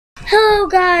Hello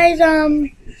guys,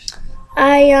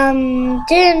 I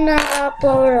didn't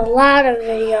upload a lot of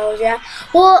videos yet.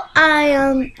 Well,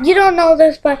 you don't know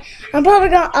this, but I'm probably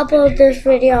gonna upload this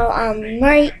video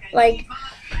right like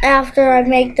after I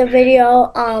make the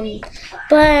video.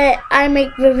 But I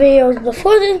make the videos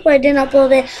before this, but I didn't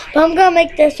upload it. But I'm gonna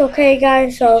make this, okay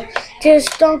guys, so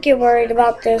just don't get worried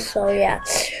about this. So yeah,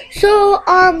 so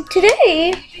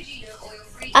today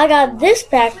I got this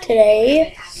pack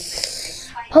today.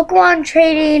 Pokemon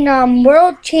Trading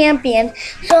World Champion.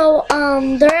 So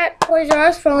they're at Toys R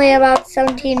Us for only about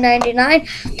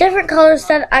 $17.99. Different colors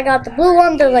set. I got the blue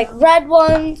one, there's like red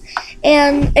ones,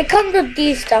 and it comes with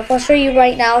these stuff. I'll show you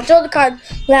right now. I'll show the card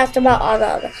last about all the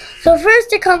other. So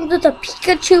first it comes with a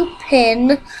Pikachu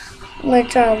pin,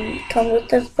 which comes with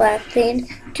this black thing.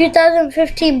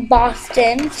 2015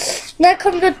 Boston. And that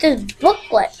comes with this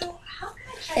booklet.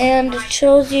 And it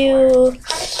shows you,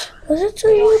 what does it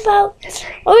tell you about?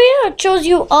 Oh yeah, it shows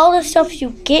you all the stuff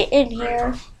you get in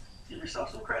here.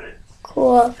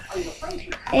 Cool.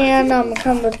 And it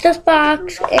comes with this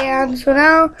box. And so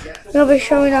now we'll be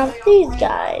showing off these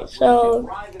guys. So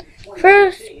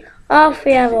first off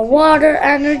we have a water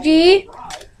energy.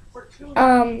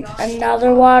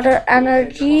 Another water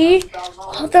energy.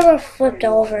 All of them are flipped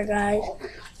over, guys.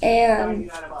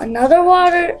 And another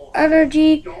water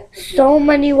energy. So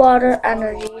many water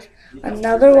energies.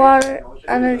 Another water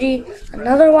energy,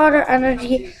 another water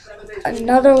energy,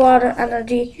 another water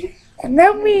energy, and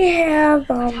then we have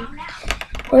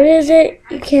what is it?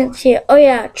 You can't see it. Oh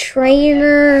yeah,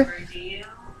 trainer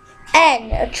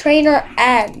N, a trainer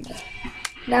N.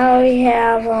 Now we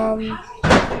have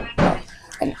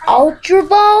an Ultra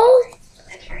Ball.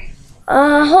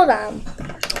 Hold on.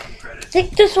 I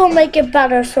think this will make it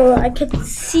better so I can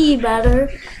see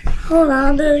better. Hold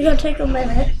on, this is gonna take a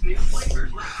minute.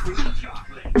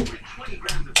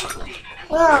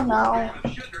 Oh no.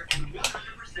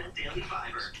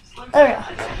 There we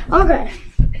go. Okay.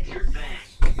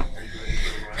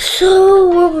 So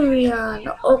what were we on?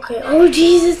 Okay. Oh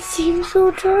jeez, it seems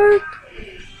so dark.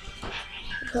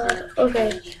 God.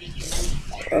 Okay.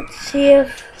 Let's see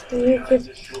if we could.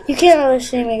 You can't really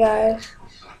see me, guys.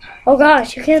 Oh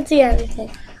gosh, you can't see anything.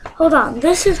 Hold on.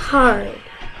 This is hard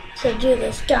to do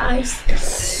this, guys.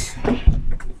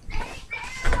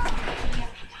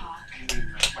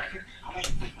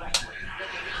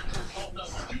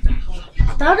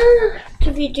 Better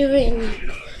to be doing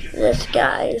this,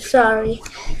 guys. Sorry.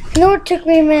 You know what took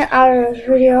me a minute out of this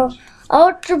video?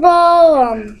 Ultra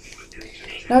Ball,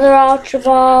 another Ultra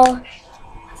Ball,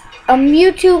 a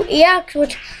Mewtwo EX,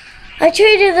 which I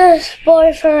traded this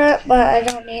boy for it, but I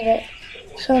don't need it.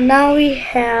 So now we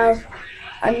have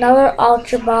another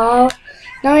Ultra Ball.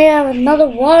 Now we have another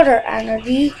water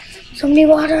energy. So many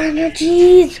water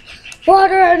energies.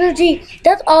 Water energy.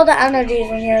 That's all the energies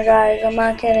in here, guys. I'm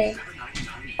not kidding.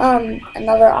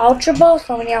 Another Ultra Ball.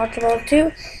 So many Ultra Balls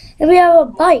too. And we have a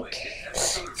bike. It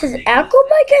says Aqua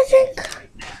Bike, I think.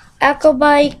 Aqua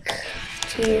Bike.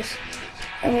 Jeez.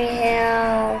 And we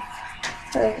have,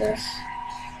 what is this?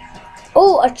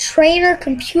 Oh, a trainer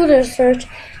computer search.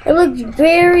 It looks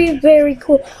very, very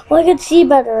cool. Well, I can see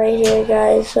better right here,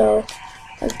 guys, so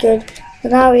that's good. So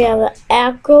now we have an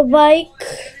Aqua Bike.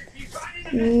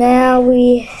 Now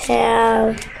we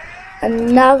have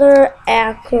another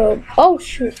Aqua. Oh,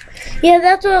 shoot. Yeah,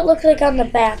 that's what it looks like on the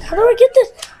back. How do I get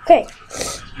this? Okay.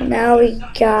 Now we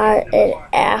got an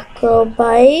Aqua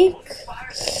Bike.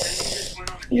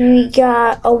 We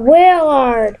got a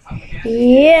Wailard.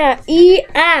 Yeah,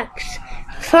 EX.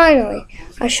 Finally,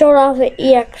 I showed off an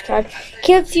EX card.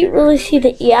 Can't really see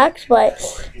the EX, but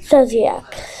it says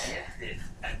EX.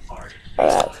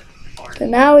 Alright. So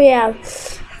now we have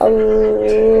a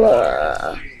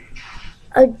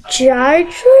Gytra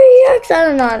EX. I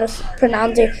don't know how to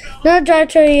pronounce it. Not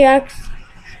Gytra EX.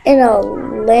 And a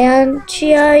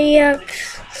Lancia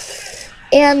EX.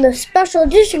 And the special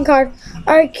edition card,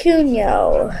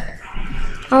 Arcuno.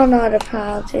 I don't know how to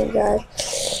pronounce it,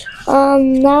 guys.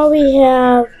 Now we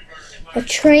have a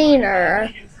trainer.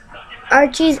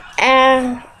 Archie's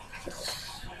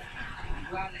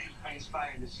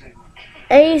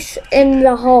Ace in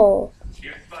the Hole.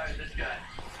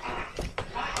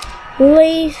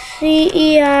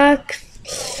 Lacey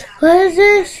EX. What is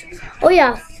this? Oh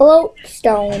yeah, Float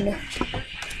Stone.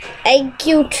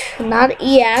 Cute, not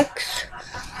EX.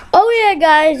 Oh yeah,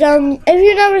 guys, if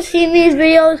you've never seen these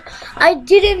videos, I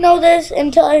didn't know this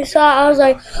until I saw it. I was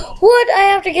like, what? I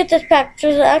have to get this pack.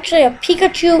 There's actually a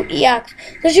Pikachu EX.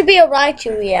 There should be a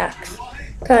Raichu EX,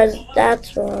 because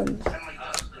that's one.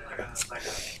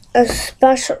 A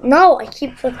special, no, I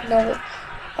keep flipping over.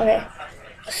 Okay.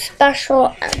 A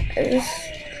special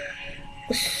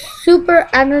super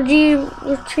energy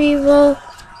retrieval.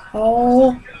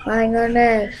 Oh my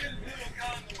goodness.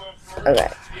 Okay.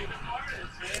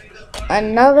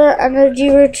 Another energy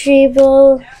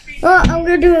retrieval. Oh, I'm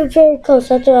gonna do it very close.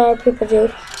 That's what a lot of people do.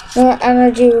 Another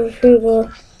energy retrieval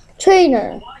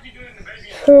trainer.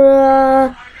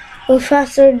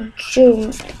 Professor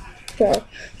June. Okay.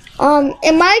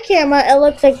 In my camera, it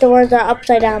looks like the words are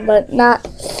upside down, but not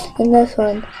in this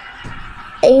one.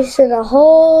 Ace in a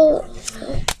hole.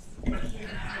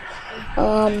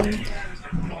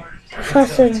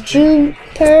 Professor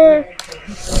Juniper.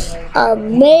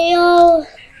 Male.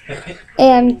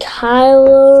 And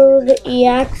Kylo the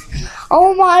EX.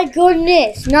 Oh my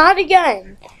goodness, not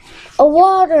again. A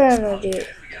water energy.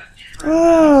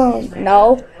 Oh,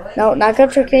 no, not gonna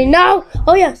trick me. No,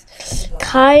 oh yes.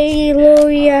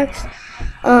 Kylo EX.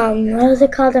 What was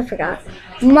it called? I forgot.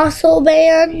 Muscle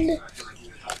band.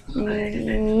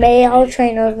 Male,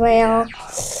 trainer male.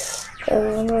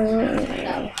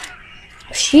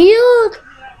 Shield.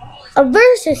 A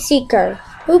versus seeker.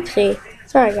 Oopsie.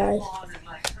 Sorry guys.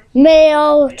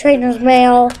 Male, trainer's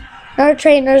male, another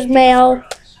trainer's male.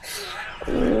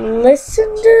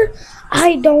 Listener?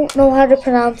 I don't know how to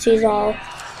pronounce these all.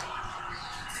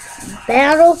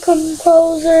 Battle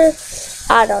composer?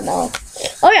 I don't know.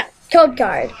 Oh yeah, code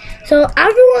card. So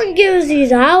everyone gives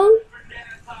these out.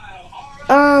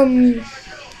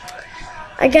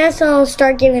 I guess I'll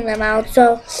start giving them out.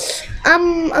 So,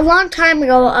 a long time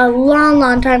ago,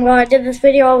 I did this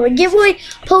video of a giveaway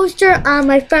poster on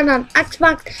my friend on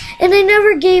Xbox, and I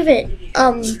never gave it,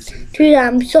 to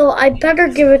them. So I better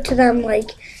give it to them.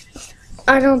 Like,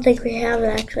 I don't think we have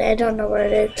it actually. I don't know where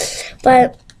it is.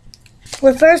 But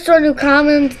the first one who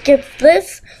comments gets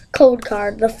this code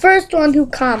card. The first one who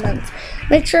comments.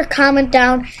 Make sure to comment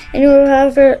down, and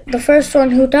whoever the first one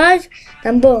who dies,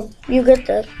 then boom, you get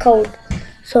the code.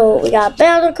 So we got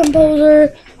Battle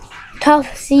Composer,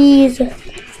 Tough Seas, wait,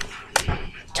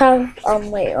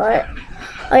 what?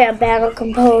 Oh yeah, Battle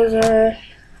Composer,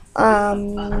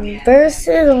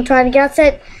 versus, I'm trying to guess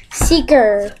it,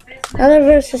 Seeker, another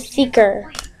versus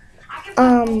Seeker,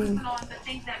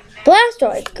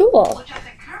 Blastoid, cool.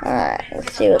 Alright,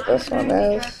 let's see what this one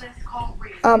is.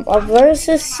 A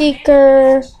versus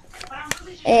Seeker,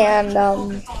 and,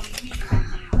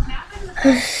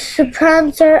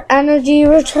 Suppressor energy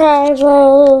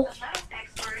retrieval,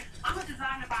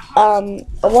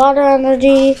 water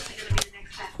energy,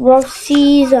 rough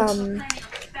seas,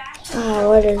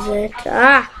 what is it?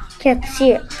 Can't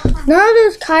see it. None of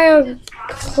this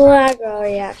Pappagallo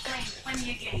yet.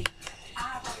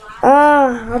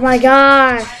 Oh my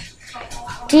gosh.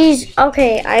 These,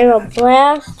 okay, I have a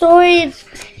Blastoid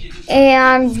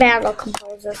and Battle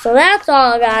Composer. So that's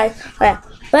all, guys. Oh, yeah.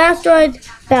 Blastoid,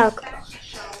 Battle Composer.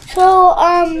 So,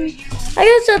 I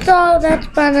guess that's all. That's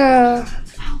been a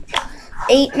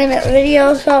 8-minute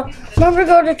video. So, remember,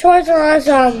 go to Toys R Us.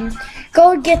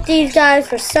 Go get these guys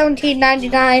for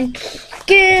 $17.99.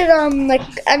 Get, like,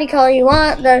 any color you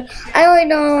want. I only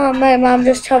know my mom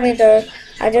just told me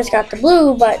I just got the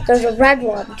blue, but there's a red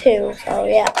one, too. So,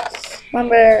 yeah.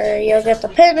 Remember, you'll get the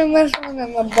pin in this one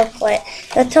and the booklet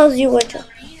that tells you which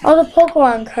all the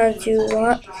Pokemon cards you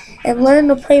want. And learn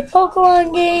to play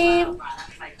Pokemon game.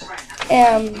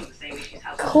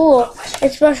 Cool. And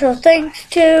special thanks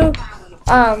to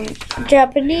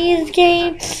Japanese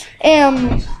game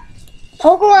and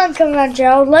Pokemon convention.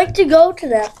 I would like to go to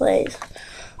that place.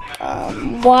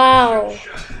 Wow.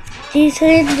 These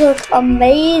things look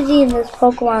amazing, this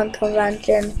Pokemon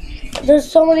convention. There's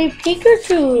so many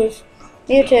Pikachus.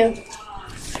 Mewtwo.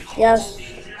 Yes.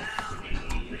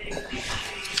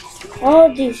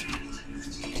 All these.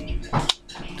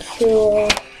 Cool.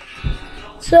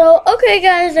 So, okay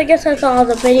guys, I guess that's all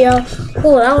the video.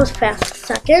 Oh, that was fast a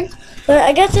second. But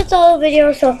I guess that's all the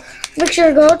video, so make sure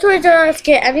to go to Toys R Us,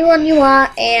 get anyone you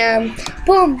want, and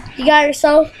boom, you got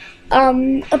yourself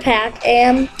a pack.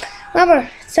 And remember,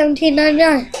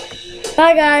 $17.99.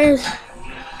 Bye guys.